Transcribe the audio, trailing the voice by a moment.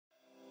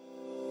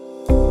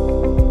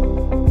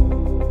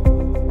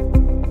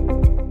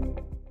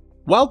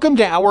Welcome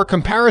to our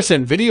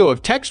comparison video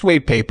of text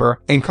weight paper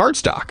and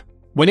cardstock.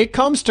 When it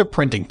comes to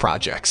printing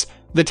projects,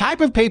 the type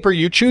of paper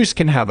you choose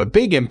can have a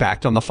big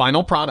impact on the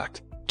final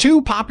product.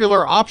 Two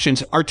popular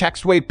options are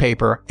text weight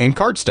paper and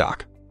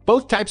cardstock.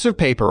 Both types of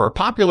paper are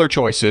popular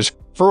choices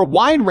for a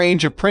wide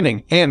range of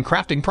printing and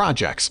crafting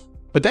projects,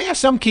 but they have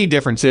some key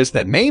differences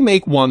that may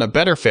make one a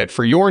better fit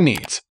for your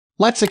needs.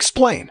 Let's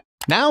explain.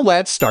 Now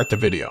let's start the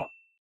video.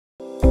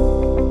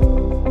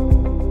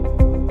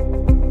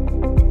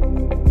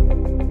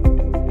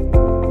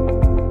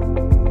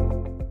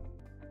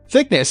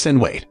 Thickness and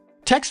weight.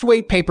 Text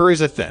weight paper is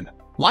a thin,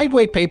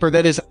 lightweight paper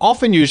that is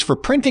often used for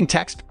printing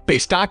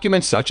text-based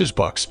documents such as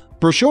books,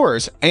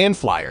 brochures, and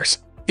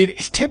flyers. It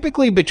is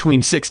typically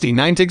between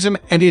 60–90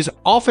 and is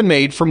often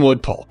made from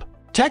wood pulp.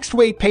 Text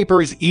weight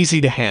paper is easy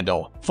to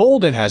handle,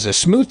 fold, and has a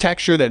smooth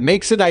texture that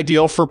makes it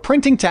ideal for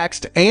printing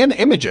text and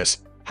images.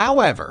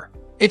 However,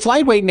 its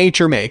lightweight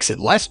nature makes it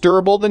less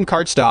durable than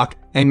cardstock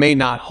and may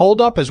not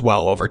hold up as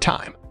well over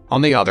time.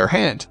 On the other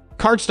hand,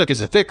 cardstock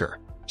is a thicker,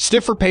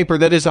 stiffer paper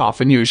that is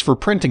often used for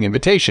printing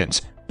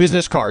invitations,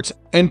 business cards,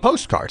 and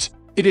postcards.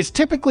 It is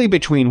typically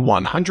between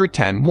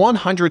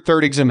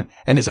 110–130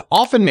 and is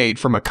often made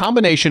from a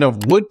combination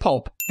of wood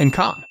pulp and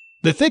cotton.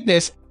 The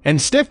thickness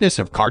and stiffness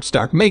of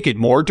cardstock make it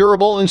more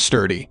durable and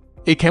sturdy.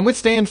 It can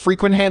withstand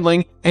frequent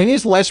handling and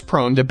is less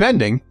prone to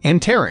bending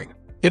and tearing.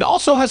 It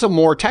also has a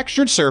more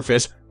textured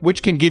surface,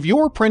 which can give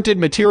your printed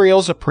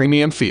materials a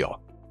premium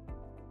feel.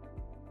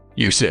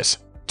 Uses.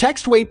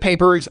 Text weight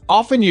paper is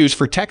often used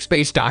for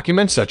text-based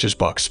documents such as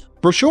books,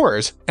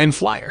 brochures, and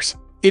flyers.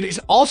 It is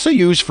also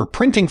used for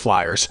printing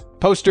flyers,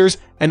 posters,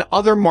 and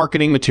other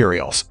marketing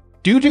materials.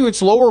 Due to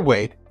its lower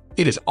weight,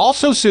 it is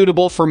also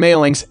suitable for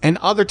mailings and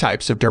other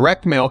types of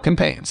direct mail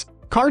campaigns.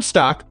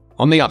 Cardstock,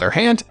 on the other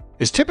hand,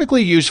 is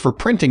typically used for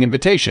printing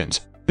invitations,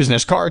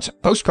 business cards,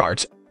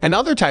 postcards, and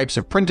other types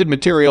of printed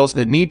materials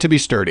that need to be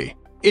sturdy.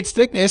 Its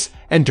thickness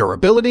and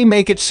durability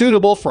make it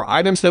suitable for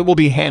items that will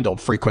be handled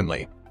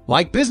frequently,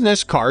 like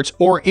business cards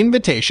or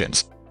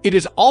invitations. It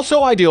is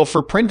also ideal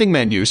for printing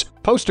menus,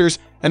 posters,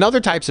 and other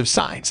types of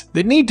signs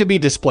that need to be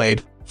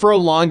displayed for a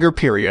longer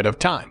period of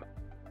time.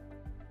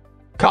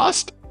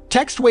 Cost.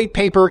 Text weight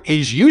paper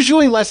is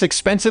usually less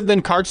expensive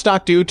than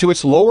cardstock due to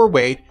its lower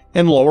weight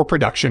and lower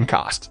production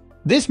costs.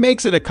 This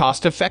makes it a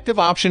cost-effective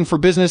option for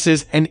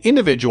businesses and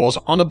individuals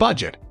on a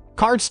budget.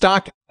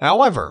 Cardstock,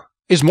 however,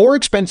 is more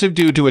expensive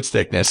due to its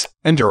thickness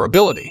and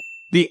durability.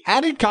 The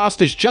added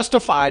cost is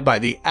justified by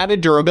the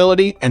added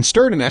durability and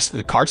sturdiness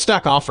that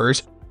cardstock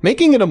offers,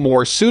 making it a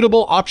more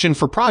suitable option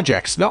for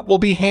projects that will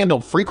be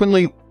handled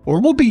frequently or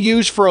will be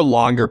used for a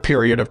longer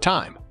period of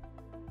time.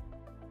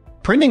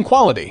 Printing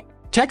quality.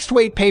 Text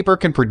weight paper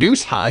can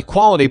produce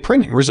high-quality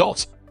printing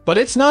results, but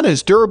it's not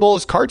as durable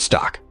as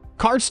cardstock.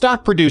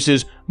 Cardstock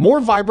produces more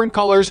vibrant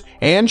colors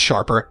and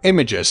sharper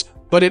images,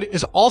 but it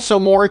is also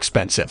more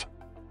expensive.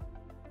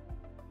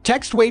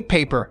 Text weight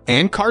paper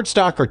and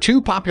cardstock are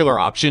two popular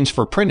options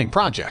for printing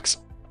projects,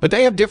 but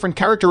they have different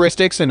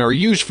characteristics and are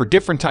used for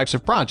different types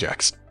of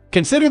projects.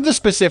 Consider the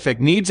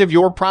specific needs of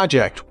your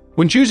project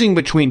when choosing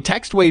between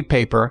text weight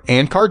paper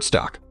and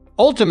cardstock.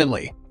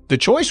 Ultimately, the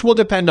choice will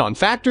depend on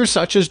factors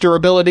such as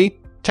durability,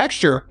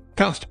 texture,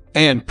 cost,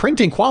 and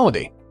printing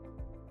quality.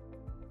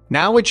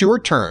 Now it's your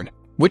turn.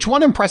 Which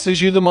one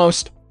impresses you the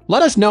most?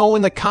 Let us know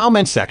in the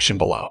comments section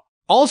below.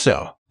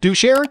 Also, do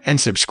share and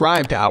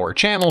subscribe to our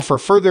channel for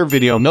further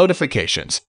video notifications.